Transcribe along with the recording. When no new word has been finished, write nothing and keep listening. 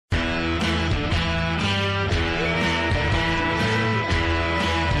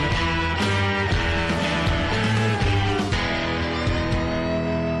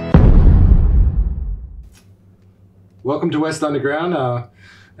welcome to West Underground,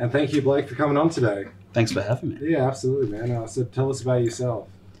 and thank you, Blake, for coming on today. Thanks for having me. Yeah, absolutely, man. So tell us about yourself.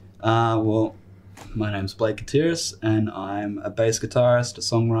 Well, my name's Blake Cateris, and I'm a bass guitarist, a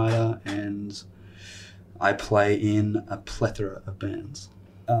songwriter, and I play in a plethora of bands.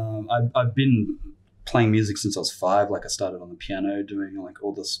 I've been playing music since I was 5. Like, I started on the piano, doing like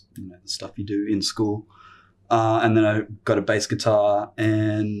all this, the stuff you do in school, and then I got a bass guitar.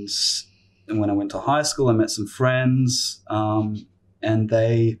 And when I went to high school, I met some friends, and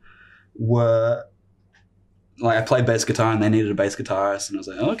they were like, I played bass guitar and they needed a bass guitarist, and I was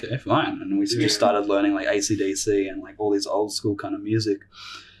like, oh, okay, fine. And we just started learning like AC/DC and like all these old school kind of music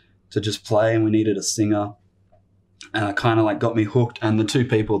to just play, and we needed a singer. And it kind of like got me hooked. And the 2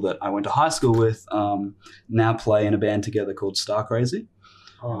 people that I went to high school with now play in a band together called Star Crazy.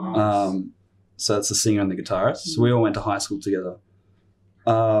 Oh, nice. So it's the singer and the guitarist. So we all went to high school together.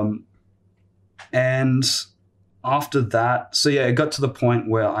 And after that, so yeah, it got to the point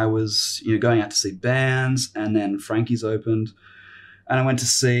where I was, going out to see bands, and then Frankie's opened, and I went to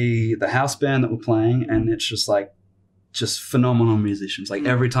see the house band that were playing, and it's just phenomenal musicians. Like,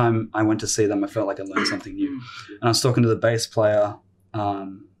 every time I went to see them, I felt like I learned something new. And I was talking to the bass player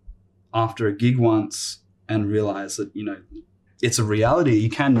after a gig once and realized that, it's a reality. You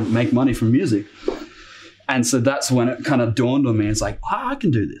can make money from music. And so that's when it kind of dawned on me. It's like, oh, I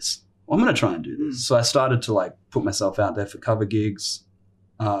can do this. I'm going to try and do this. So I started to like put myself out there for cover gigs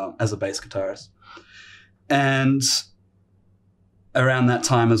as a bass guitarist. And around that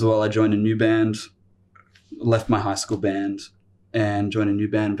time as well, I joined a new band, left my high school band and joined a new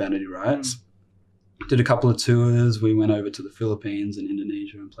band, Vanity Riots. Did a couple of tours. We went over to the Philippines and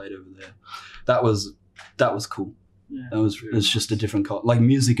Indonesia and played over there. That was cool. Yeah. It's just a different like,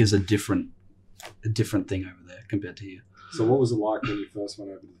 music is a different thing over there compared to here. So what was it like when you first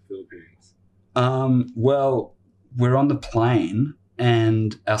went over to the Philippines? Well, we're on the plane,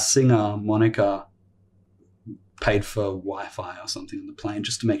 and our singer, Monica, paid for Wi-Fi or something on the plane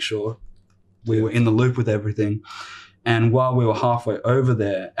just to make sure we were in the loop with everything. And while we were halfway over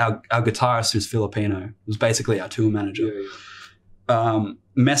there, our guitarist, who's Filipino, was basically our tour manager,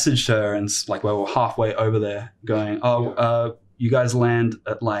 messaged her and like, well, we're halfway over there going, you guys land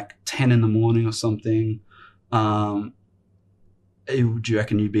at like 10 in the morning or something. Do you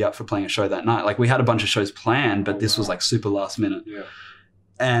reckon you'd be up for playing a show that night? Like, we had a bunch of shows planned, but this was like super last minute. Yeah.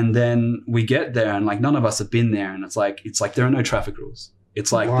 And then we get there, and like, none of us have been there, and it's like there are no traffic rules.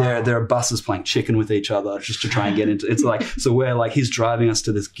 It's like there are buses playing chicken with each other just to try and get into. It's like, so we're like, he's driving us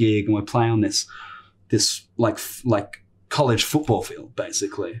to this gig, and we're playing on this like college football field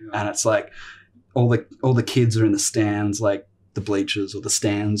basically, and it's like all the kids are in the stands, like the bleachers or the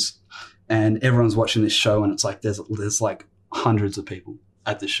stands, and everyone's watching this show, and it's like there's like hundreds of people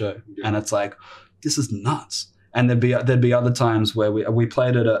at the show, and it's like, this is nuts. And there'd be other times where we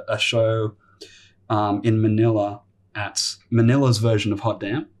played at a show in Manila, at Manila's version of Hot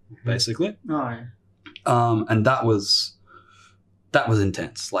Damn, basically. Oh, yeah. And that was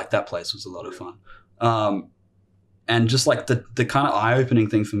intense. Like, that place was a lot of fun. And just like the kind of eye-opening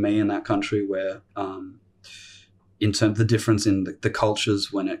thing for me in that country, where in terms of the difference in the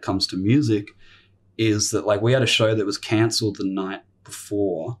cultures when it comes to music, is that like, we had a show that was cancelled the night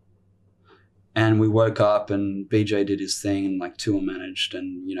before, and we woke up and BJ did his thing and like tour managed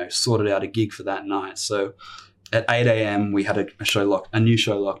and, sorted out a gig for that night. So at 8 a.m. we had a new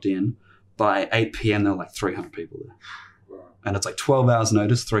show locked in. By 8 p.m. there were like 300 people there. Wow. And it's like 12 hours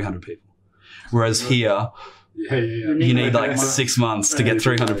notice, 300 people. Whereas here, you need like 6 months to get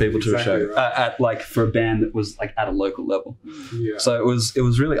 300 people to a show, right. At like, for a band that was like at a local level. Yeah. So it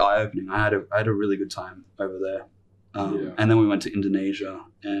was really eye-opening. I had a really good time over there. And then we went to Indonesia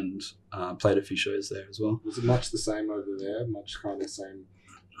and played a few shows there as well. Was it much the same over there? Much kind of the same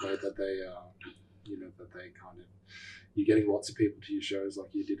way that they, you're getting lots of people to your shows like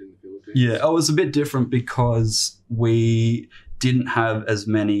you did in the Philippines? Yeah, it was a bit different because we didn't have as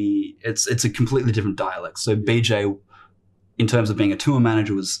many. It's a completely different dialect. So BJ, in terms of being a tour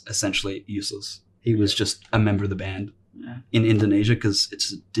manager, was essentially useless. He was just a member of the band in Indonesia because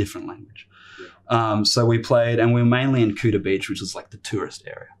it's a different language. So we played, and we were mainly in Kuta Beach, which is like the tourist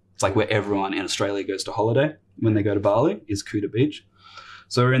area. It's like where everyone in Australia goes to holiday when they go to Bali, is Kuta Beach.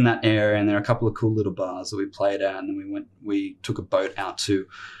 So we're in that area, and there are a couple of cool little bars that we played at, and then we took a boat out to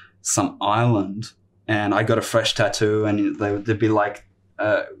some island, and I got a fresh tattoo, and they'd be like,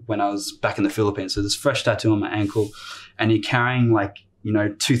 when I was back in the Philippines, so this fresh tattoo on my ankle, and you're carrying like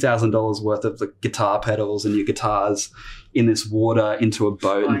 $2,000 worth of the guitar pedals and your guitars in this water into a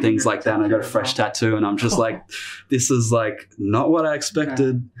boat and things like that. And I got a fresh tattoo, and I'm just like, this is like not what I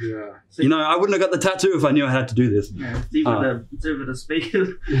expected. Yeah. I wouldn't have got the tattoo if I knew I had to do this. Yeah, it's even the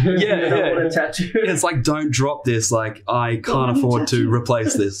speaker. Yeah. Want a tattoo. It's like, don't drop this. Like, I can't afford to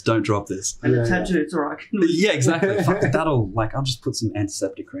replace this. Don't drop this. And the tattoo, it's all right. Yeah, exactly. Fuck it, I'll just put some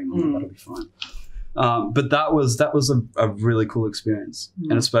antiseptic cream on it. That'll be fine. But that was a really cool experience.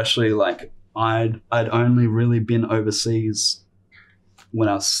 And especially like I'd only really been overseas when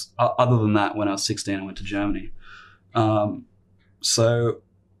I was, other than that, when I was 16, I went to Germany. So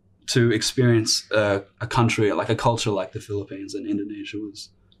to experience a country, like a culture like the Philippines and Indonesia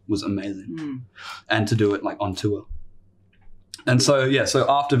was amazing. And to do it like on tour. And so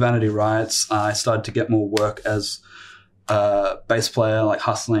after Vanity Riots, I started to get more work as a bass player, like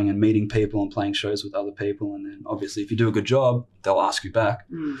hustling and meeting people and playing shows with other people. And then obviously if you do a good job, they'll ask you back.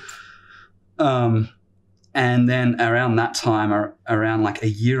 And then around that time, around like a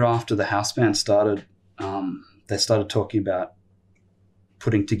year after the house band started, they started talking about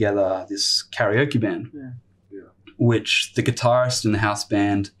putting together this karaoke band, which the guitarist in the house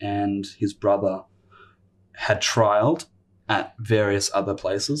band and his brother had trialed at various other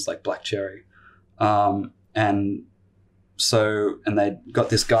places like Black Cherry. And they got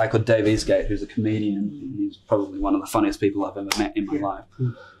this guy called Dave Eastgate, who's a comedian. He's probably one of the funniest people I've ever met in my life.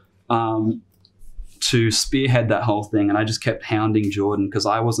 To spearhead that whole thing. And I just kept hounding Jordan because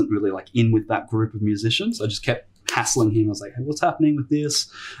I wasn't really like in with that group of musicians. I just kept hassling him. I was like, hey, what's happening with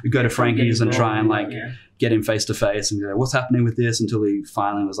this? We go to Frankie's and try and like get him face to face and go, what's happening with this? Until he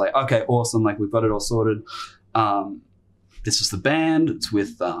finally was like, okay, awesome. Like we've got it all sorted. This is the band. It's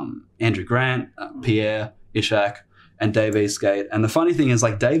with Andrew Grant, Pierre, Ishak, and Dave Eastgate. And the funny thing is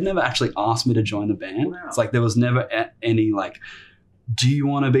like Dave never actually asked me to join the band. Wow. It's like there was never any like, do you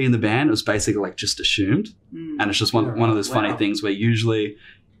want to be in the band? It was basically like just assumed. And it's just one of those funny things where usually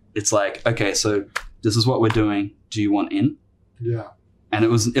it's like, okay, so this is what we're doing. Do you want in? Yeah. And there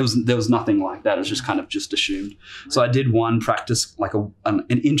was nothing like that. It was just kind of just assumed. So I did one practice, like an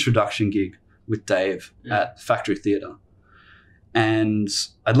introduction gig with Dave at Factory Theatre. And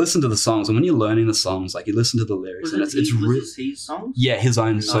I'd listen to the songs, and when you're learning the songs, like you listen to the lyrics, and it's really his songs. Yeah, his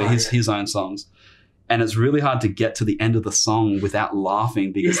own. So his own songs. And it's really hard to get to the end of the song without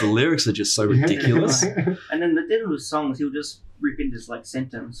laughing because the lyrics are just so ridiculous. And then at the end of the songs, he'll just rip in this like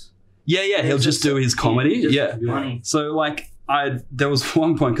sentence. Yeah, he'll just do his comedy. Funny. So like there was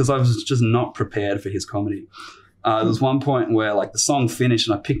one point, because I was just not prepared for his comedy. There was one point where like the song finished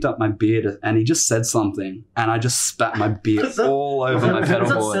and I picked up my beer and he just said something and I just spat my beer all over my pedal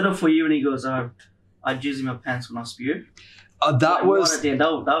board. Was that set up for you and he goes, I jizz in my pants when I spew? That was. I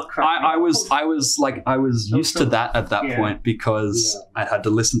was used to that at that point because I'd had to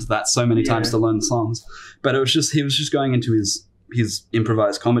listen to that so many times to learn the songs. But he was just going into his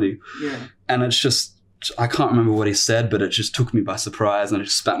improvised comedy. Yeah. And it's just, I can't remember what he said, but it just took me by surprise and I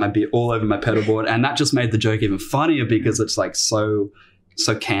just spat my beer all over my pedal board. And that just made the joke even funnier because it's like so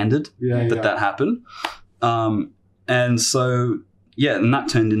candid that happened. And so, and that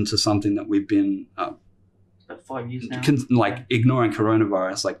turned into something that we've been 5 years now. Ignoring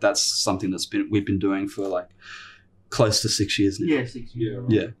coronavirus, like that's something we've been doing for like close to 6 years now. Yeah, 6 years.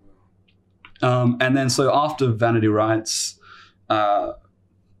 Yeah. And then so after Vanity Riots,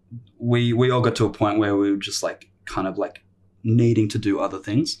 we all got to a point where we were just like kind of like needing to do other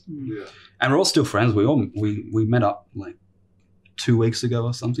things. Yeah. And we're all still friends. We met up like 2 weeks ago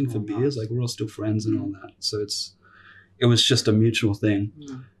or something for beers. Like we're all still friends and all that. So it was just a mutual thing.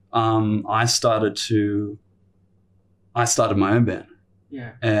 I started my own band,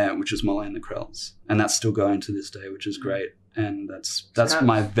 which is Molly and the Krells, and that's still going to this day, which is great. And that's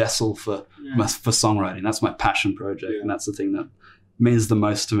my vessel for songwriting. That's my passion project, and that's the thing that means the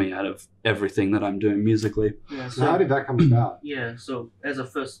most to me out of everything that I'm doing musically. Yeah, so how did that come about? Yeah, so as a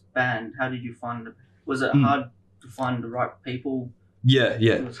first band, how did you find it? Was it hard to find the right people? Yeah.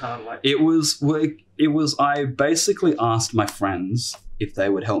 It was hard. It was. I basically asked my friends if they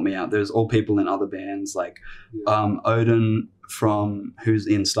would help me out. There's all people in other bands like Odin who's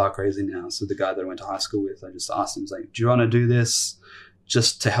in Star Crazy now. So the guy that I went to high school with, I just asked him, like, do you want to do this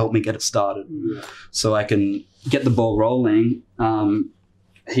just to help me get it started so I can get the ball rolling?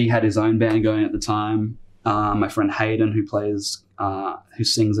 He had his own band going at the time. My friend Hayden, who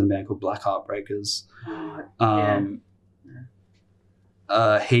sings in a band called Black Heartbreakers.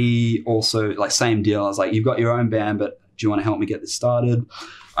 He also, like, same deal. I was like, you've got your own band, but do you want to help me get this started?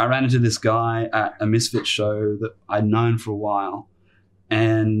 I ran into this guy at a Misfit show that I'd known for a while,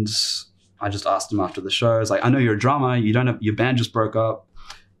 and I just asked him after the show. I was like, I know you're a drummer. You don't have, your band just broke up.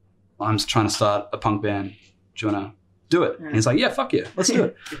 I'm just trying to start a punk band. Do you want to do it? And he's like, yeah, fuck yeah, let's do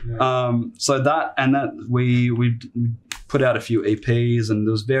it. So that we put out a few EPs, and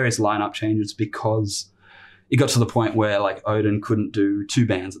there was various lineup changes because it got to the point where like Odin couldn't do two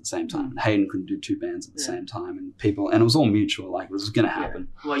bands at the same time, and Hayden couldn't do two bands at the same time, and it was all mutual. Like it was going to happen.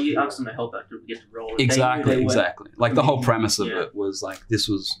 Well, you asked them to help out to get to roll. Exactly. Like the whole premise of it was like this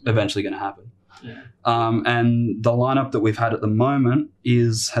was eventually going to happen. Yeah. And the lineup that we've had at the moment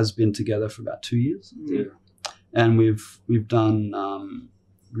has been together for about 2 years. Yeah. And we've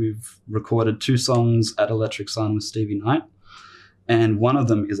recorded 2 songs at Electric Sun with Stevie Knight, and one of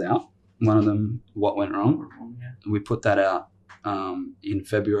them is out. One of them, What Went Wrong. We put that out in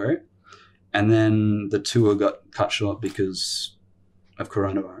February, and then the tour got cut short because of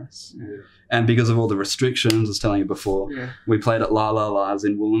coronavirus. Yeah. And because of all the restrictions, I was telling you before, we played at La La La's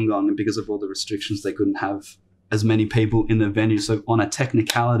in Wollongong, and because of all the restrictions, they couldn't have as many people in the venue. So on a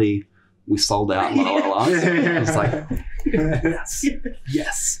technicality, we sold out La La La's. It was like,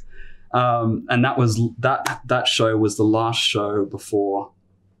 yes. And that show was the last show before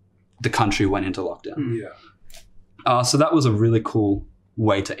the country went into lockdown. Yeah. So that was a really cool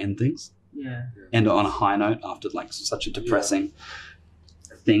way to end things. Yeah. End on a high note after like such a depressing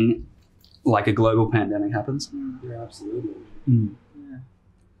thing, like a global pandemic happens. Yeah, absolutely.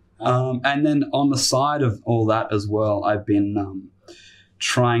 And then on the side of all that as well, I've been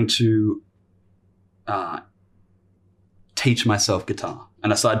trying to teach myself guitar,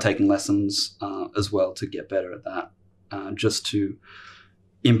 and I started taking lessons as well to get better at that, just to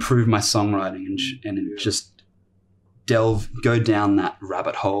improve my songwriting and just go down that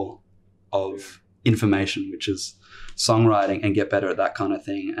rabbit hole of information, which is songwriting, and get better at that kind of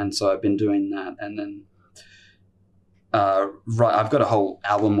thing. And so I've been doing that, and then I've got a whole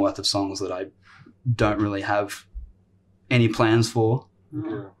album worth of songs that I don't really have any plans for.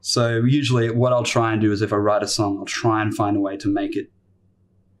 Yeah. So usually what I'll try and do is if I write a song, I'll try and find a way to make it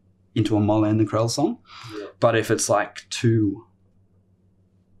into a Molly and the Krells song. Yeah. But if it's like too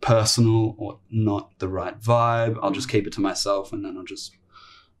personal or not the right vibe, I'll just keep it to myself, and then I'll just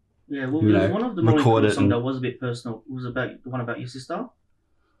one of the record it songs that was a bit personal was about the one about your sister.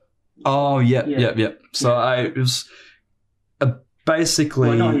 Oh yeah. So it was basically,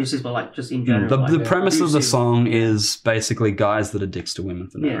 well, not your sister, but like just in general. The premise of the song is basically guys that are dicks to women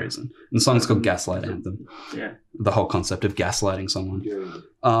for no reason. And the song's called Gaslight Anthem. Yeah. The whole concept of gaslighting someone. Yeah.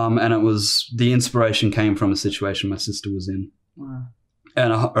 And it was, the inspiration came from a situation my sister was in. Wow.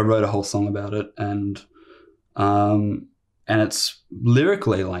 And I wrote a whole song about it, and it's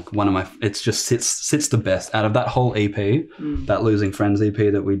lyrically like one of my, it's just sits the best out of that whole EP, that Losing Friends EP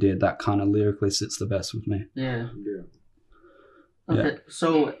that we did. That kind of lyrically sits the best with me. Yeah. Yeah. Okay. Yeah.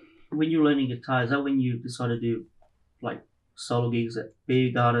 So when you're learning guitar, is that when you decided to do like solo gigs at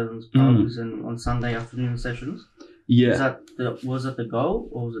beer gardens, pubs, and on Sunday afternoon sessions? Yeah. Was that the goal,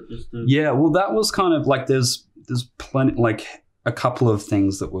 or was it just the? Yeah. Well, that was kind of like there's plenty, like a couple of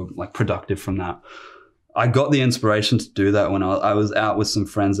things that were like productive from that. I got the inspiration to do that when I was out with some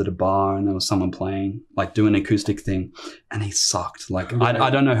friends at a bar, and there was someone playing, like doing an acoustic thing, and he sucked. Like I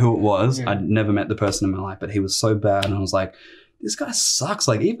don't know who it was. Yeah. I'd never met the person in my life, but he was so bad, and I was like, this guy sucks.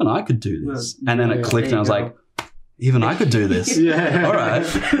 Like even I could do this. And then it clicked, and I was like, even I could do this. All right.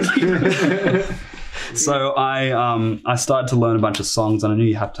 So I started to learn a bunch of songs, and I knew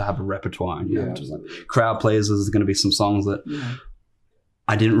you have to have a repertoire, and you know, just like crowd pleasers. There's going to be some songs that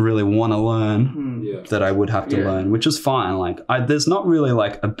I didn't really want to learn that I would have to learn, which is fine. Like there's not really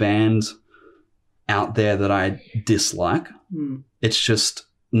like a band out there that I dislike. It's just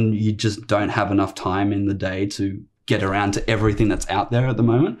you just don't have enough time in the day to get around to everything that's out there at the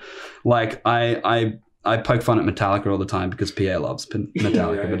moment. Like I poke fun at Metallica all the time because PA loves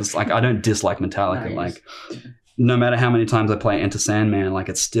Metallica, but it's like I don't dislike Metallica. Nice. Like no matter how many times I play Enter Sandman, like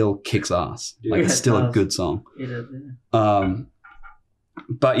it still kicks ass. Like it's still a good song. It is,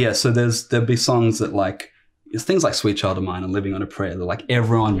 But yeah, so there'll be songs that like things like Sweet Child of Mine and Living on a Prayer that like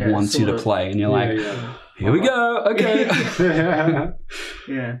everyone wants you to play, and you're like, here we go, okay.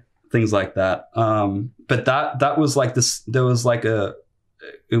 Yeah. Things like that. But that was like this. There was like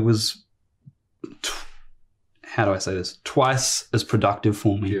it was. How do I say this? Twice as productive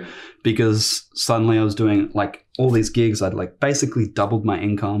for me because suddenly I was doing like all these gigs. I'd like basically doubled my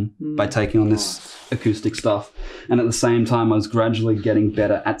income by taking on this acoustic stuff. And at the same time, I was gradually getting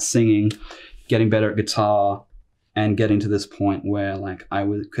better at singing, getting better at guitar, and getting to this point where like I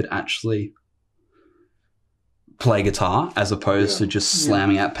could actually play guitar as opposed to just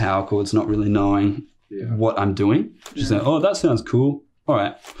slamming out power chords, not really knowing what I'm doing. Just saying, oh, that sounds cool. All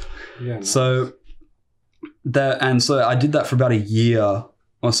right. Yeah. Nice. So I did that for about a year.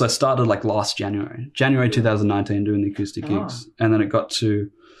 Well, so I started like last January 2019, doing the acoustic gigs, and then it got to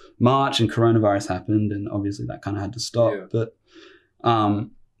March and coronavirus happened, and obviously that kind of had to stop. Yeah. But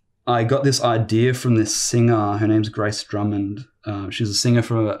I got this idea from this singer. Her name's Grace Drummond. She's a singer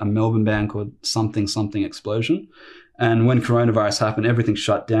for a Melbourne band called Something Explosion. And when coronavirus happened, everything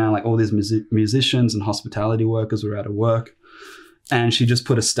shut down. Like all these musicians and hospitality workers were out of work. And she just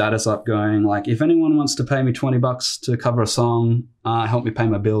put a status up going like, if anyone wants to pay me $20 to cover a song, help me pay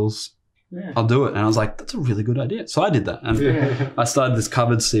my bills, I'll do it. And I was like, that's a really good idea. So I did that. And I started this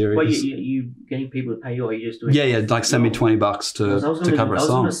covered series. Well, you getting people to pay you, or you just doing? Yeah, like send me $20 to cover a song. I was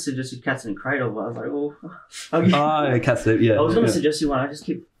going to suggest you Cats and Cradle, but I was like, oh, Cats, yeah. I was going to suggest you one. I just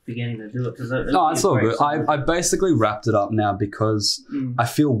keep forgetting to do it. No, it's all good. I basically wrapped it up now because I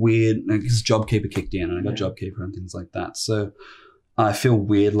feel weird because JobKeeper kicked in and I got JobKeeper and things like that. So I feel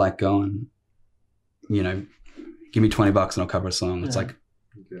weird like going, give me $20 and I'll cover a song. It's like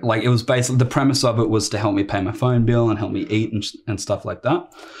it was basically, the premise of it was to help me pay my phone bill and help me eat and stuff like that.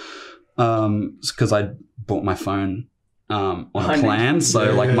 Because I bought my phone on a plan.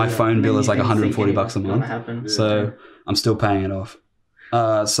 So my phone bill is like $140 a month. So I'm still paying it off.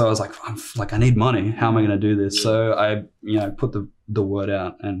 So I was like, I need money. How am I going to do this? Yeah. So I, put the word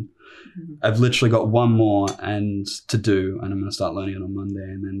out, and I've literally got one more to do, and I'm going to start learning it on Monday,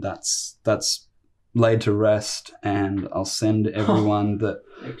 and then that's laid to rest, and I'll send everyone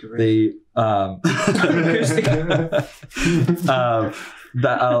I'll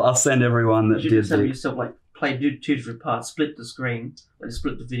send everyone that did have yourself play two different parts, split the screen,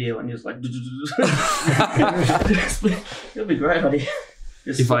 split the video, and just it'll be great idea.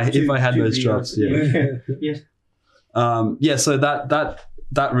 If I had those jobs, yeah. So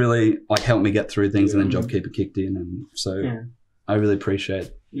that really helped me get through things, and then JobKeeper kicked in, and so I really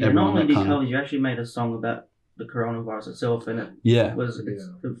appreciate. Yeah, not only did covers, you actually made a song about the coronavirus itself, and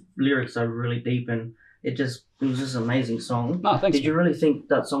the lyrics are really deep, and it was just an amazing song. Oh, thanks. Did you really think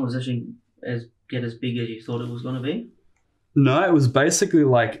that song was actually get as big as you thought it was going to be? No, it was basically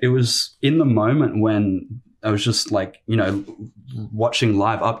it was in the moment when I was just watching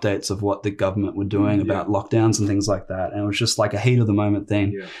live updates of what the government were doing about lockdowns and things like that. And it was just a heat of the moment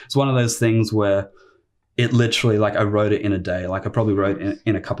thing. Yeah. It's one of those things where it literally, I wrote it in a day. I probably wrote it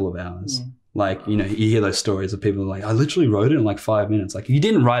in a couple of hours. You hear those stories of people I literally wrote it in 5 minutes. You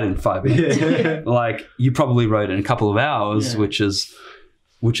didn't write it in 5 minutes. You probably wrote it in a couple of hours, which is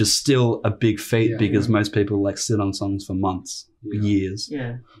still a big feat because most people sit on songs for months, years.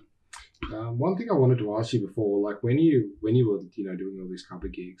 Yeah. One thing I wanted to ask you before, when you were doing all these cover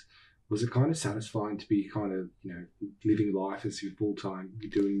gigs, was it kind of satisfying to be kind of living life as your full-time,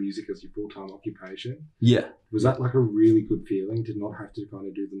 doing music as your full-time occupation? Yeah. Was that a really good feeling to not have to kind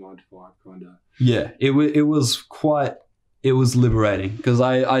of do the 9 to 5 kind of? Yeah, it was liberating because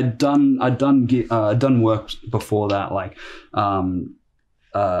I'd done work before that,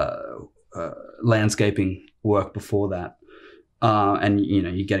 landscaping work before that. And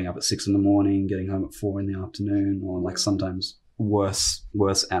you're getting up at 6 a.m, getting home at 4 p.m, or sometimes worse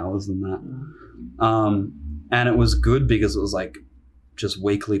hours than that. And it was good because it was just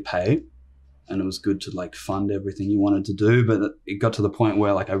weekly pay, and it was good to fund everything you wanted to do. But it got to the point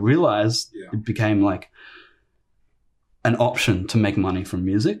where I realized it became an option to make money from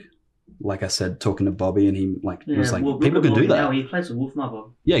music. Like I said, talking to Bobby, and he was people can do that. Now he plays with Wolf Mother.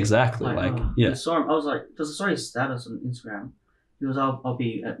 Yeah, exactly. I saw him. I was I saw his status on Instagram. He was, I'll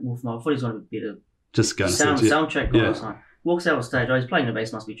be at Wolf Mother. I thought he was going to be the sound check last night. Walks out on stage. He's playing the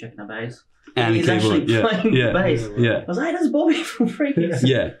bass. Must be checking the bass. And he's actually playing the bass. Yeah. I was like, hey, that's Bobby from Freakies.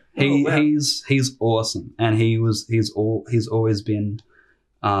 Yeah, he's awesome, and he's always been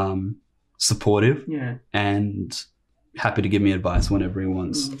supportive. Yeah. And happy to give me advice whenever he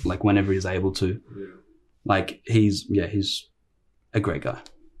wants, whenever he's able to. Yeah. He's a great guy.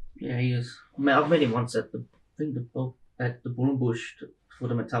 Yeah, he is. I've met him once at the Bullenbush for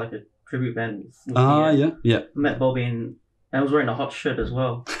the Metallica tribute band. Yeah. I met Bobby, and I was wearing a hot shirt as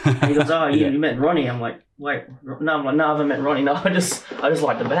well. And he goes, you met Ronnie? I'm like, wait, no, I haven't met Ronnie. No, I just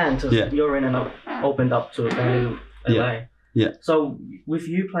like the band. You're in, and I opened up to a band in LA. Yeah. So with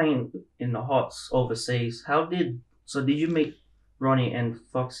you playing in the Hots overseas, did you meet Ronnie and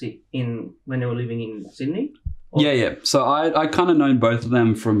Foxy when they were living in Sydney? Yeah. So I kind of known both of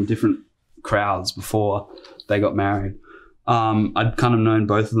them from different crowds before they got married. I'd kind of known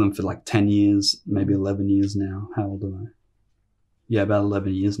both of them for 10 years, maybe 11 years now. How old am I? Yeah, about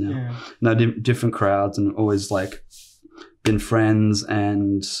 11 years now. Yeah. No, different crowds, and always been friends,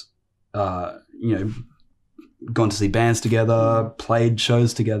 and gone to see bands together, played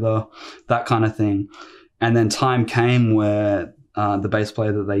shows together, that kind of thing. And then time came where the bass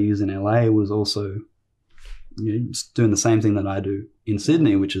player that they use in LA was also just doing the same thing that I do in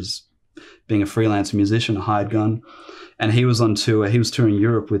Sydney, which is being a freelance musician, a hired gun. And he was on tour. He was touring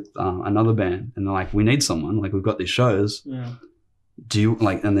Europe with another band, and they're like, "We need someone. Like, we've got these shows. Yeah. Do you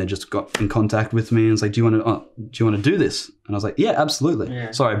like?" And they just got in contact with me and it's like, "Do you want to do this?" And I was like, "Yeah, absolutely."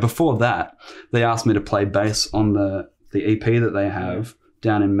 Yeah. Sorry, before that, they asked me to play bass on the EP that they have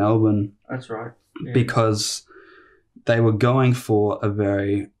down in Melbourne. That's right. Yeah. Because they were going for a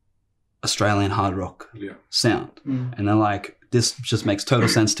very Australian hard rock sound, and they're like, "This just makes total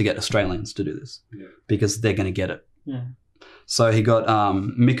sense to get Australians to do this because they're going to get it." Yeah. So he got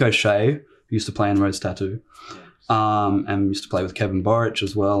Mick O'Shea, who used to play in Rose Tattoo, and used to play with Kevin Borich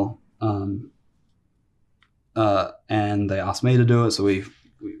as well. And they asked me to do it. So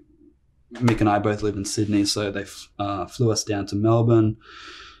Mick and I both live in Sydney, so they flew us down to Melbourne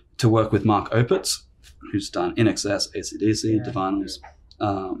to work with Mark Opitz, who's done INXS, AC/DC, Divinals.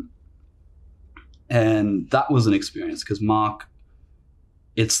 And that was an experience because Mark,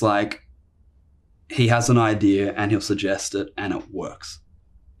 it's like, he has an idea and he'll suggest it and it works.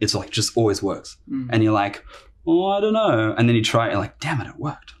 It's like just always works. And you're like, "Oh, I don't know." And then you try it, you're like, "Damn it, it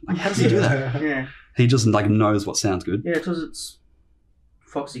worked." Like, how does he do that? Yeah. He just like knows what sounds good. Yeah, because it's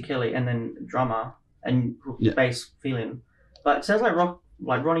Foxy Kelly and then drummer and bass feeling. But it sounds like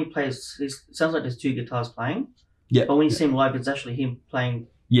Ronnie plays, it sounds like there's two guitars playing. Yeah. But when you see him live, it's actually him playing.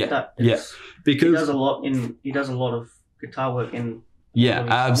 Because he does a lot of guitar work in. Yeah,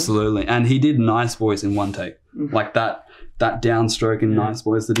 absolutely. And he did Nice Boys in one take. Like that downstroke in Nice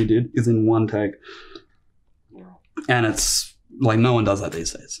Boys that he did is in one take. And it's like no one does that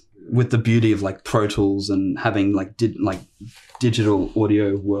these days. With the beauty of like Pro Tools and having like digital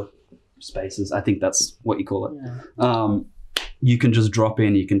audio workspaces, I think that's what you call it. Yeah. You can just drop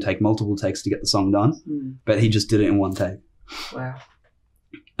in, you can take multiple takes to get the song done. But he just did it in one take. Wow.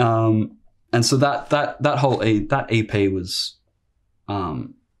 And so that whole EP was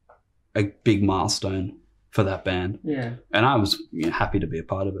a big milestone for that band. Yeah. And I was happy to be a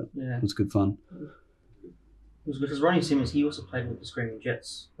part of it. Yeah. It was good fun. It was because Ronnie Simmons, he also played with the Screaming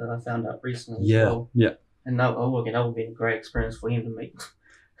Jets that I found out recently as well. Yeah. And that would have been a great experience for him to meet.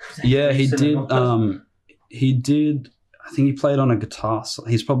 Yeah, he did. He did. I think he played on a guitar.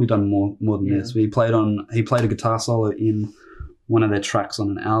 He's probably done more than this. But he played a guitar solo in one of their tracks on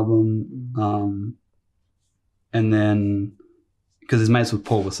an album. And then, because his mates with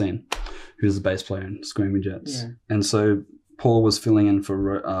Paul Wassine, who's the bass player in Screaming Jets. Yeah. And so Paul was filling in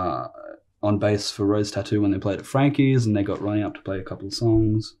for on bass for Rose Tattoo when they played at Frankie's, and they got Ronnie up to play a couple of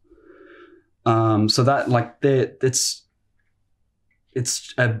songs. So that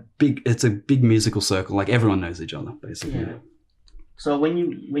it's a big musical circle. Like everyone knows each other basically. Yeah. So when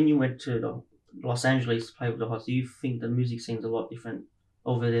you went to Los Angeles to play with the Hots, do you think the music scene's a lot different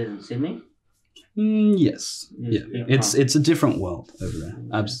over there than Sydney? Yes. Yeah. It's a different world over there.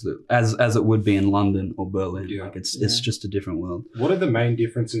 Absolutely. As it would be in London or Berlin. Yeah. Like it's just a different world. What are the main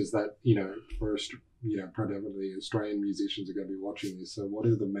differences that, for predominantly Australian musicians are going to be watching this? So what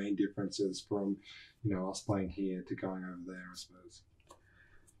are the main differences from, us playing here to going over there, I suppose?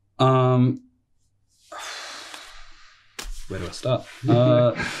 Where do I start?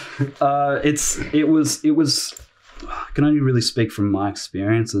 It was I can only really speak from my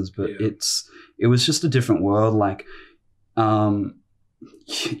experiences, but it was just a different world. Like,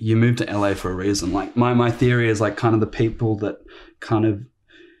 you moved to LA for a reason. Like my theory is like kind of the people that kind of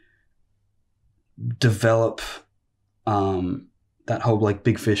develop that whole like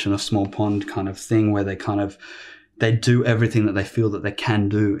big fish in a small pond kind of thing where they do everything that they feel that they can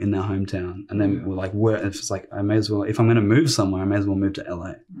do in their hometown. And then we're like, it's like, I may as well, if I'm going to move somewhere, I may as well move to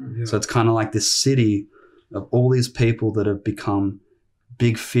LA. Yeah. So it's kind of like this city of all these people that have become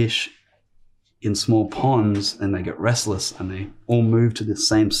big fish in small ponds, and they get restless and they all move to this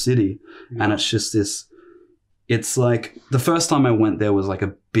same city. Yeah. And it's just it's like the first time I went there was like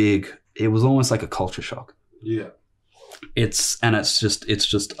it was almost like a culture shock. Yeah. It's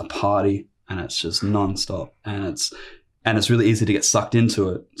just a party, and it's just nonstop, and it's really easy to get sucked into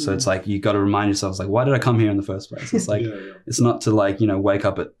it. So it's like, you got to remind yourself, like, why did I come here in the first place? It's like, It's not to like, wake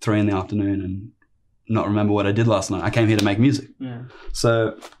up at 3 PM and not remember what I did last night. I came here to make music. Yeah.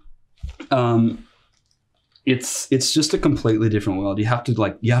 So, it's just a completely different world. You have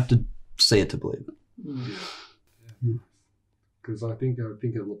to see it to believe it. Yeah. Because I think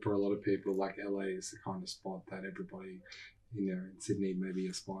for a lot of people, like LA is the kind of spot that everybody, in Sydney maybe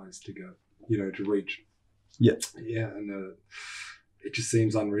aspires to go, to reach. Yeah. Yeah, and it just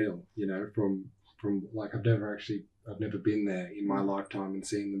seems unreal, from from like I've never been there in my lifetime and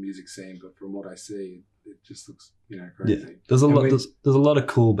seen the music scene, but from what I see, it just looks, crazy. Yeah. There's a lot of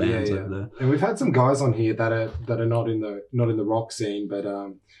cool bands over there. And we've had some guys on here that are not in the rock scene, but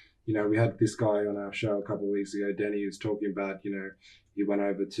we had this guy on our show a couple of weeks ago, Denny, who's talking about, he went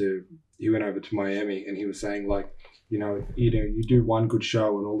over to Miami, and he was saying like, you do one good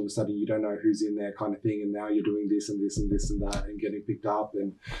show and all of a sudden you don't know who's in there kind of thing, and now you're doing this and this and this and that and getting picked up,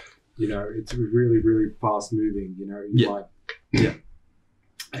 and it's really, really fast moving,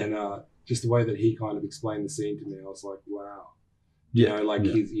 and just the way that he kind of explained the scene to me, I was like, wow.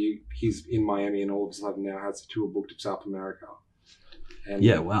 He's in Miami and all of a sudden now has a tour booked of South America. And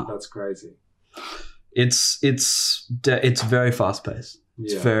wow. That's crazy. It's very fast paced.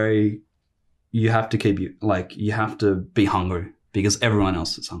 It's very, you have to be hungry because everyone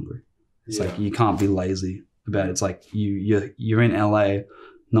else is hungry. It's like you can't be lazy about it. It's like you're in LA,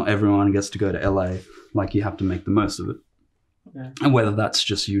 not everyone gets to go to LA. Like you have to make the most of it. Yeah. And whether that's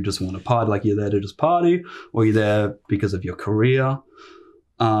just you just want to party, like you're there to just party, or you're there because of your career,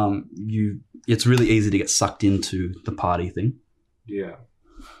 it's really easy to get sucked into the party thing. Yeah.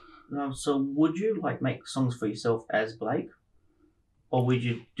 So would you make songs for yourself as Blake, or would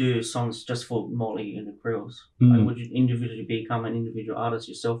you do songs just for Molly and the Krells? Like, would you individually become an individual artist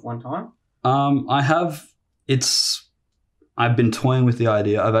yourself one time? I've been toying with the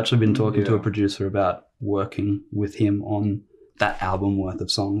idea. I've actually been talking to a producer about working with him on that album worth of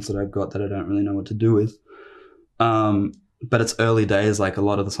songs that I've got that I don't really know what to do with. But it's early days. Like a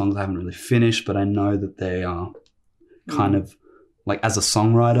lot of the songs I haven't really finished, but I know that they are kind of like, as a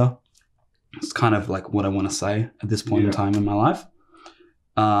songwriter, it's kind of like what I want to say at this point in time in my life.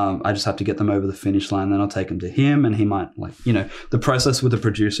 I just have to get them over the finish line. Then I'll take them to him, and he might the process with the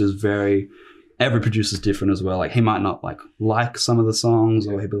producer is every producer is different as well. Like he might not like some of the songs,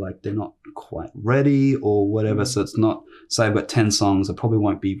 or he'll be like, they're not quite ready or whatever. So it's not, say I've got 10 songs, I probably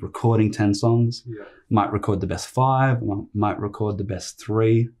won't be recording 10 songs. Yeah. Might record the best 5, might record the best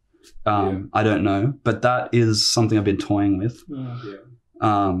 3. I don't know, but that is something I've been toying with.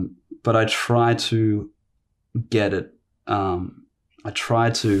 But I try to get it. I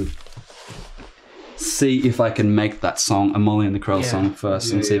try to see if I can make that song a Molly and the Krells song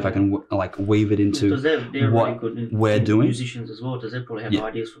first, and see if I can weave it into what we're doing. Musicians as well, does they probably have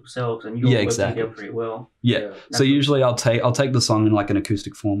ideas for themselves, and you're working together pretty well. So usually I'll take the song in an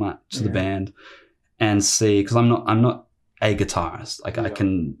acoustic format to the band and see, because I'm not a guitarist. Like I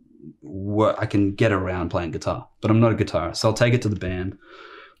can get around playing guitar, but I'm not a guitarist. So I'll take it to the band.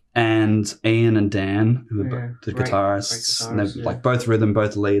 And Ian and Dan, who are the guitarists, and they're both rhythm,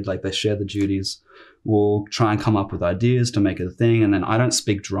 both lead, they share the duties. We'll try and come up with ideas to make it a thing. And then I don't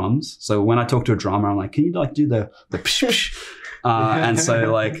speak drums, so when I talk to a drummer, I'm like, "Can you do the psh psh?" And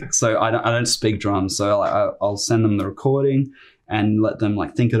so I don't speak drums, so I'll send them the recording and let them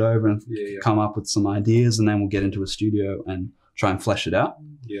think it over and come up with some ideas, and then we'll get into a studio and try and flesh it out.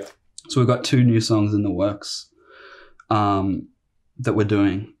 Yeah. So we've got 2 new songs in the works that we're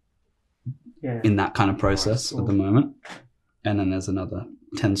doing. In that kind of process at the moment. And then there's another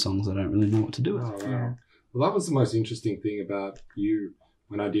 10 songs I don't really know what to do with. Oh, wow. Well, that was the most interesting thing about you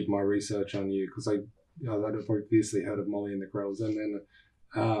when I did my research on you, because I'd obviously heard of Molly and the Krells, and then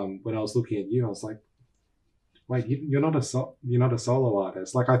when I was looking at you, I was like, wait, you're not a solo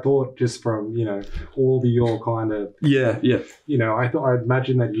artist. I thought just from all your kind of I'd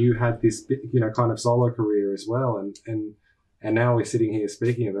imagine that you had this kind of solo career as well, and now we're sitting here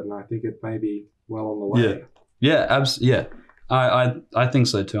speaking of it, and I think it may be well on the way. I think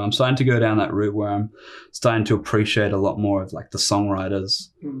so too. I'm starting to go down that route where I'm starting to appreciate a lot more of the songwriters,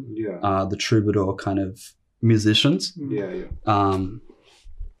 the troubadour kind of musicians.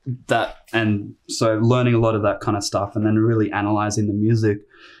 And so learning a lot of that kind of stuff, and then really analyzing the music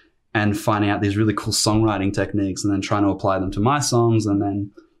and finding out these really cool songwriting techniques, and then trying to apply them to my songs, and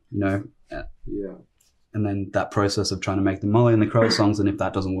then and then that process of trying to make the Molly and the Krells songs, and if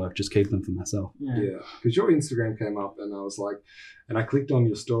that doesn't work, just keep them for myself. Yeah, because your Instagram came up, and I was like, and I clicked on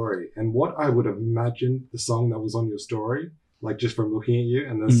your story, and what I would have imagined the song that was on your story, just from looking at you,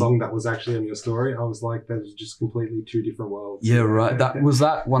 and the song that was actually on your story, I was like, those are just completely 2 different worlds. Yeah, right. That was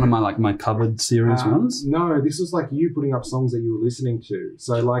one of my covered series ones? No, this was you putting up songs that you were listening to.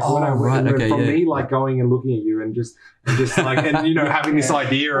 So me going and looking at you and just having this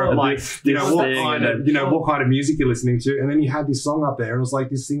idea of what kind of music you're listening to, and then you had this song up there, and it was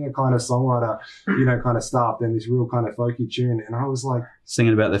this singer kind of songwriter, kind of stuff, and this real kind of folky tune, and I was like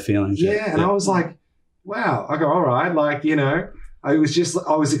singing about their feelings. I was like, wow, I go, all right, I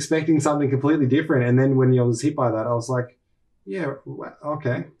was expecting something completely different, and then when I was hit by that, I was like, Yeah.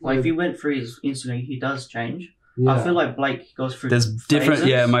 Okay. Like if you went through his Instagram, he does change. Yeah. I feel like Blake goes through. There's different. phases.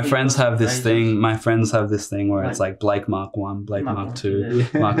 Yeah, my He friends goes through have this phases. thing. My friends have this thing where Like- it's like Blake Mark 1, Blake Mark 2,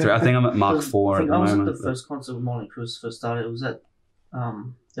 yeah. Mark 3. I think I'm at Mark 4 I at think the I was moment. at the first concert with Molly Cruz first started. It was at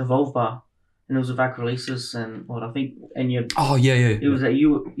Evolve Bar, and it was with Vac Releases and what I think. And you, Oh yeah, yeah. it was that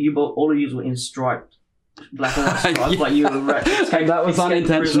you both, all of you were in striped, black and white stripes, Yeah. like you were. That was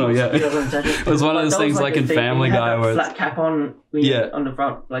unintentional, yeah. It was unintentional. It was one of those That was things like a in thing. Family You had Guy that where it's- flat cap on, Yeah. on the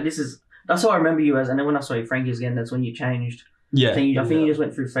front. Like this is. That's how I remember you as. And then when I saw you Frankie's again, that's when you changed. Yeah. I think you just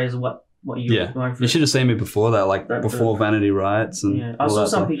went through phase of what you Yeah. were going through. You should have seen me before that, like That- before Vanity Riots and Yeah, I all saw that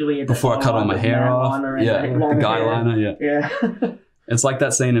some stuff. pictures where you had Before I that cut all my long hair man off. liner and Yeah, that the long guy hair. liner, yeah. Yeah. It's like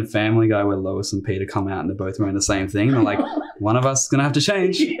that scene in Family Guy where Lois and Peter come out and they're both wearing the same thing. They're like, one of us is going to have to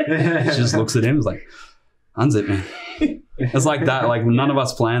change. She just looks at him and is like, unzip me. It's like that. Like none of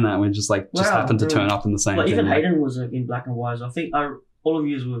us planned that. We just Wow, happened to really? turn up in the same Like thing. even Hayden was in black and white. So I think all of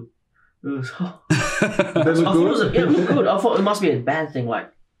you were. It was, I They look thought it was good. it looked good. I thought it must be a bad thing, like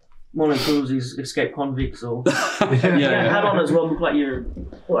Molly Cruz is escaped convicts or yeah. hat on as well. Looked like you're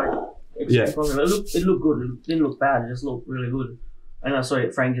like Yeah. escaped convicts. It looked good. It didn't look bad. It just looked really good. And I saw it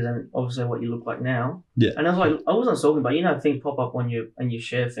at Frankie's and obviously what you look like now. Yeah. And I was like, I wasn't talking about, you know, things pop up on you and you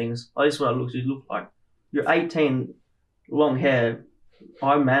share things. Oh, this is what you look like. You're 18, long hair,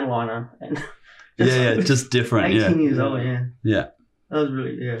 eye man liner, and Yeah, just different. 18 Yeah. years old. Yeah. Yeah. That was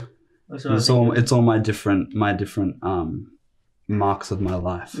really That's what I It's think. all my different marks of my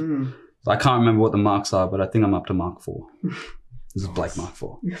life. Mm. I can't remember what the marks are, but I think I'm up to Mark 4. This is Blake Mark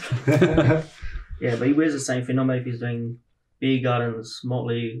 4. Yeah, but he wears the same thing. No matter if he's doing Beer Gardens,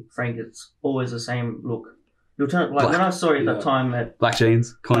 Motley, Frank, it's always the same look. You'll turn like Black. when I saw it at Yeah. that time at Black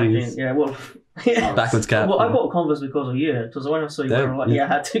jeans, Connie's, yeah, well, yeah. backwards cap. Well, I bought Converse because of you. Because when I saw you, They're- wearing, I'm like, yeah. yeah, I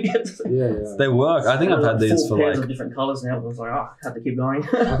had to get. Yeah. They work. I think I've had these four for pairs like of different colors now. I was like, oh, I had to keep going.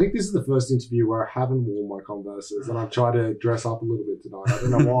 I think this is the first interview where I haven't worn my Converses, and I've tried to dress up a little bit tonight. I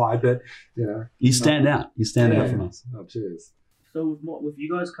don't know why, but you stand out. You stand out Yeah. from us. Oh, cheers. So with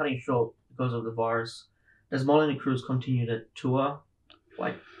you guys cutting short because of the virus, does Molly Cruz continue to tour,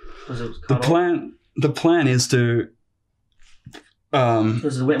 like because it was The cut plan is to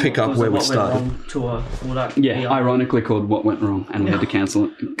Because pick up where we started. Tour, will that Yeah, be ironically called What Went Wrong, and we had to cancel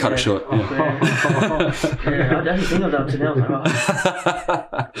it, cut it short. Yeah. Yeah, I didn't think of that until now.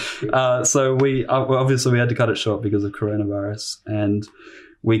 Like, oh. So obviously we had to cut it short because of coronavirus, and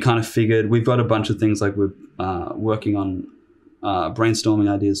we kind of figured we've got a bunch of things like we're working on brainstorming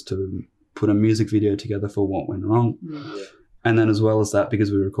ideas to put a music video together for What Went Wrong, Yeah. and then as well as that,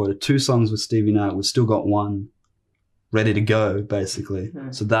 because we recorded 2 songs with Stevie Knight, we've still got one ready to go, basically.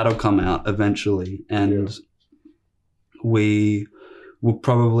 Mm. So that'll come out eventually, and we will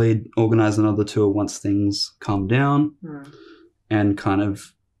probably organize another tour once things calm down and kind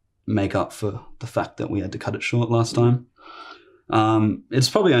of make up for the fact that we had to cut it short last time. It's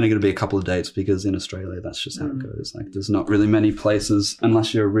probably only going to be a couple of dates because in Australia, that's just how it goes. Like, there's not really many places,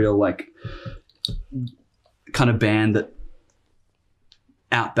 unless you're a real, like, kind of band that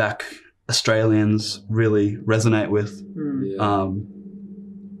outback Australians really resonate with. Yeah.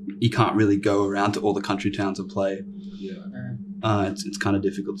 You can't really go around to all the country towns and play. Yeah. It's kind of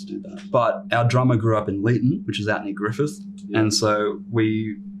difficult to do that. But our drummer grew up in Leeton, which is out near Griffith, and so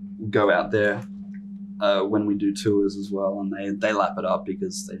we go out there when we do tours as well, and they lap it up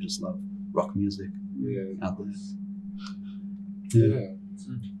because they just love rock music out there. Yeah.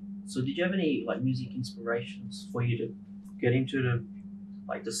 So did you have any like music inspirations for you to get into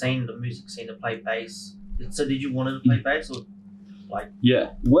the music scene to play bass? So did you want to play bass or like?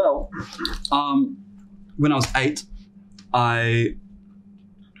 Yeah. Well, when I was 8, I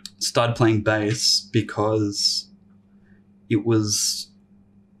started playing bass because it was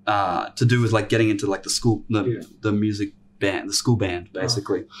to do with like getting into like the music band, the school band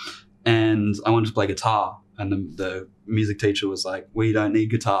basically. And I wanted to play guitar, and the music teacher was like, "We don't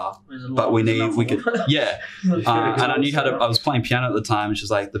need guitar, but we could." Yeah. And I knew how to. I was playing piano at the time, and she's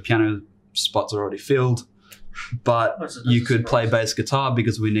like, "The piano spots are already filled, but you could play bass guitar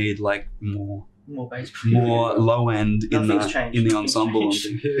because we need like more bass, more low end in Nothing's changed. the Nothing's ensemble."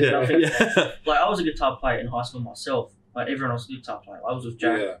 changed. Yeah. Nothing's Yeah. Like I was a guitar player in high school myself. Like everyone else was a guitar player. I was with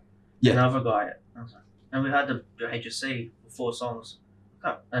Jack, Yeah. another guy, and we had to do HSC for 4 songs.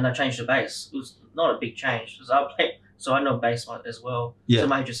 And I changed the bass. It was not a big change. So I know bass as well. Yeah. So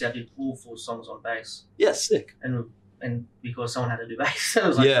my HSC, I did all 4 songs on bass. Yeah, sick. And because someone had to do bass, I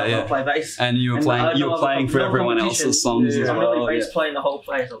was like, Yeah, I'm yeah. gonna play bass. And you were playing for everyone else's songs as I'm not well. the bass playing the whole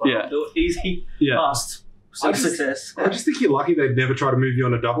place. I was like, Yeah. I'll do it easy, Yeah. fast. success. I just think you're lucky they'd never try to move you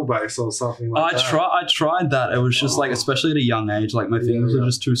on a double bass or something like that. I tried that. It was just like, especially at a young age, like my fingers are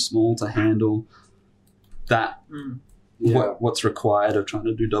just too small to handle that. What's required of trying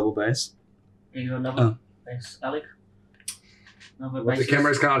to do double bass. You got another bass, Alec? Well, the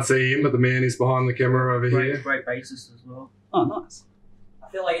cameras can't see him, but the man is behind the camera over here. Great bassist as well. Oh, nice. I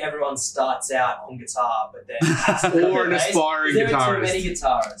feel like everyone starts out on guitar, but then or an aspiring there guitarist. are too many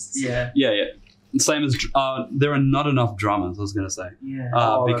guitarists. Yeah. Same as there are not enough drummers. I was gonna say.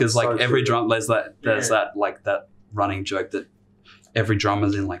 Yeah. Because like so every true. drum, there's that like that running joke that every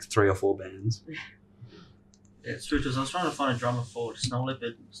drummer's in like 3 or 4 bands. Yeah, it's true, because I was trying to find a drummer for Snow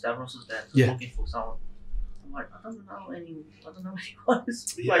Leopard, Stavros' dad. I was looking for someone. I'm like, I don't know anyone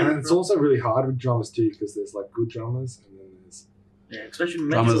who's playing and it's also really hard with drummers too, because there's like good drummers and then there's especially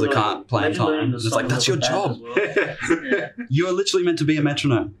drummers that can't play in time. It's like, that's your job. Well. You're literally meant to be a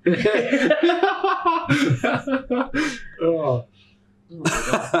metronome. oh,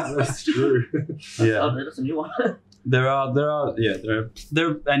 that's true. Oh, that's a new one. There are,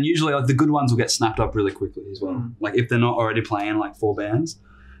 and usually like the good ones will get snapped up really quickly as well. Like if they're not already playing like 4 bands,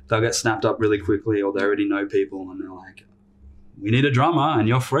 they'll get snapped up really quickly, or they already know people and they're like, we need a drummer and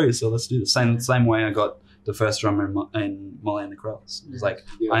you're free, so let's do the same way I got the first drummer in Molly and the Krells. It's like,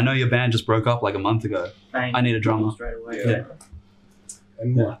 I know your band just broke up like a month ago. Bang. I need a drummer. Straight away. Yeah.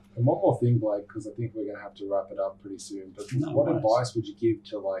 And one more thing, Blake, because I think we're going to have to wrap it up pretty soon. But what advice would you give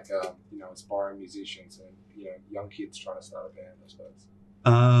to like aspiring musicians and young kids trying to start a band? I suppose.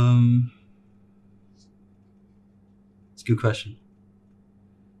 It's a good question.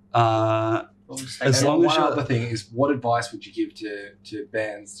 As long as other thing is, what advice would you give to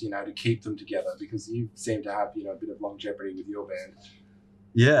bands, to keep them together? Because you seem to have a bit of longevity with your band.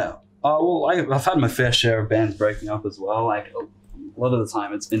 Yeah. Well, I've had my fair share of bands breaking up as well. Like a lot of the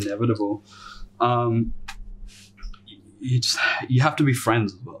time, it's inevitable. You have to be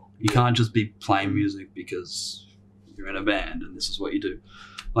friends as well. You can't just be playing music because you're in a band and this is what you do.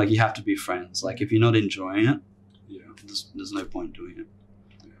 Like you have to be friends. Like if you're not enjoying it, there's no point doing it.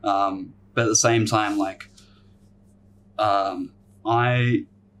 But at the same time, like I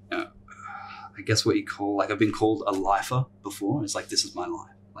guess what you call, like I've been called a lifer before. It's like, this is my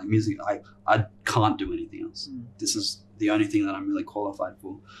life. Like music, I can't do anything else. This is the only thing that I'm really qualified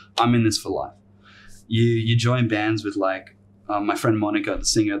for. I'm in this for life. You join bands with like my friend Monica, the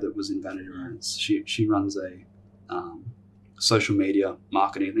singer that was in Vanity Rose. She runs a social media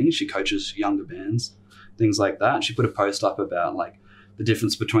marketing thing. She coaches younger bands, things like that. And she put a post up about like the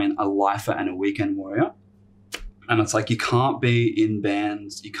difference between a lifer and a weekend warrior. And it's like, you can't be in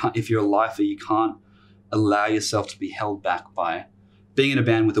bands. You can't, if you're a lifer, you can't allow yourself to be held back by being in a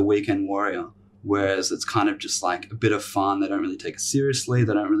band with a weekend warrior. Whereas it's kind of just like a bit of fun. They don't really take it seriously.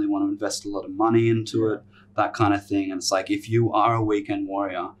 They don't really want to invest a lot of money into it, that kind of thing. And it's like, if you are a weekend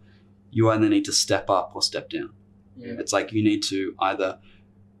warrior, you either need to step up or step down. Yeah. It's like you need to either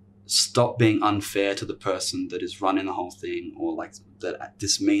stop being unfair to the person that is running the whole thing, or like that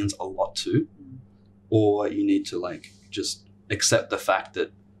this means a lot to, or you need to like just accept the fact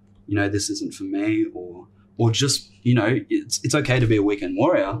that, this isn't for me, or just, it's okay to be a weekend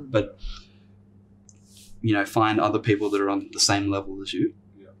warrior, but find other people that are on the same level as you.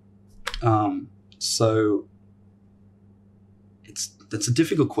 Yeah. So that's a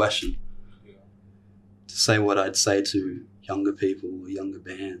difficult question to say what I'd say to younger people or younger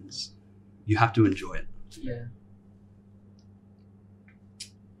bands. You have to enjoy it. Yeah.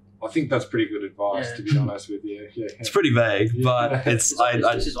 I think that's pretty good advice, to be honest with you. Yeah. It's pretty vague, but this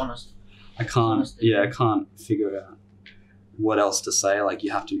is honest. I can't. I can't figure out what else to say. Like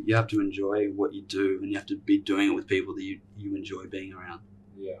you have to enjoy what you do, and you have to be doing it with people that you enjoy being around.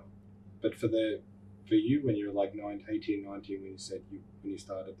 Yeah, but for you when you were like 18, 19, when you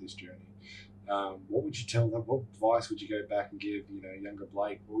started this journey, what would you tell them? What advice would you go back and give younger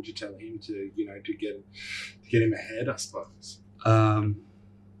Blake? What would you tell him to get him ahead, I suppose?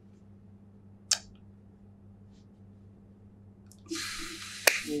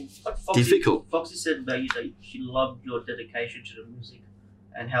 Difficult. Foxy said about you that she loved your dedication to the music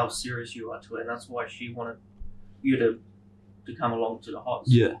and how serious you are to it, and that's why she wanted you to come along to the Hots.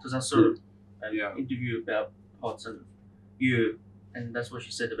 Yeah. Because I saw an interview about Hots and you, and that's what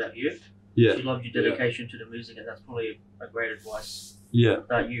she said about you. Yeah. She loved your dedication to the music, and that's probably a great advice. Yeah.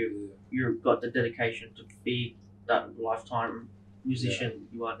 That you've got the dedication to be that lifetime musician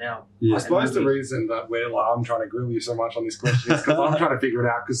you are now. Yeah. I suppose the reason that I'm trying to grill you so much on this question is because I'm trying to figure it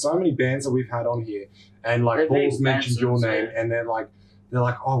out, because so many bands that we've had on here, and like Paul's mentioned your name, and they're like,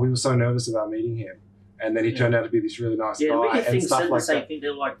 oh, we were so nervous about meeting him, and then he turned out to be this really nice guy, we and stuff said like the same that. thing.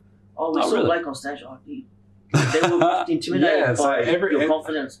 They're like, oh, we saw Blake on stage. Oh, They were intimidated Yeah, so by every- your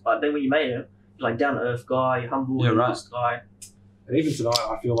confidence, but then when you made it, you're like down to earth guy, you're humble, Yeah, you're right. nice guy. And even tonight,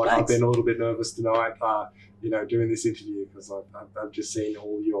 I feel like I've Thanks. been a little bit nervous tonight, doing this interview because I've just seen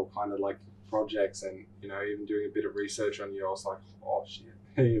all your kind of like projects and, even doing a bit of research on you. I was like, oh shit,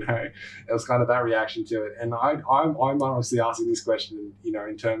 it was kind of that reaction to it. And I'm honestly asking this question,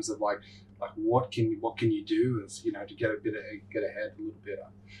 in terms of like what can you do as, to get ahead a little bit.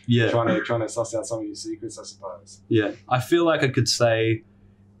 Yeah. Trying to suss out some of your secrets, I suppose. Yeah. I feel like I could say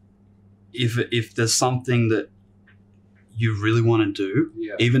if there's something that you really want to do,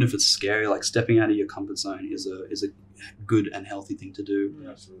 Yeah. even if it's scary, like stepping out of your comfort zone is a good and healthy thing to do.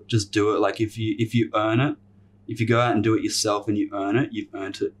 Absolutely. Just do it. Like if you earn it, if you go out and do it yourself and you earn it, you've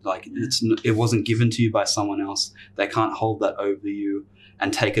earned it. Like it wasn't given to you by someone else. They can't hold that over you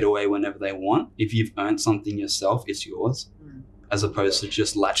and take it away whenever they want. If you've earned something yourself, it's yours, as opposed to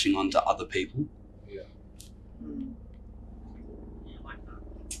just latching on to other people. Yeah. Yeah, I like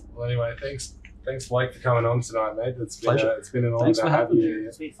that. Well, anyway, thanks, Blake, for coming on tonight, mate. Pleasure. It's been an honor Thanks to for have having you me. here.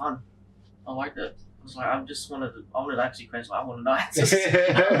 It's been fun. I liked it. I was like, I wanted to actually question. I want to know answers.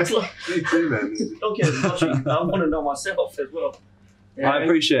 I was like, Me too, man. okay, watching. I want to know myself as well. Yeah. I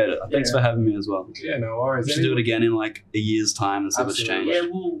appreciate it. Thanks for having me as well. Yeah, no worries. We should do it again in like a year's time and see what's Absolutely.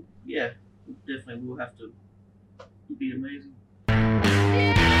 changed. Yeah, definitely we'll have to. It'd be amazing.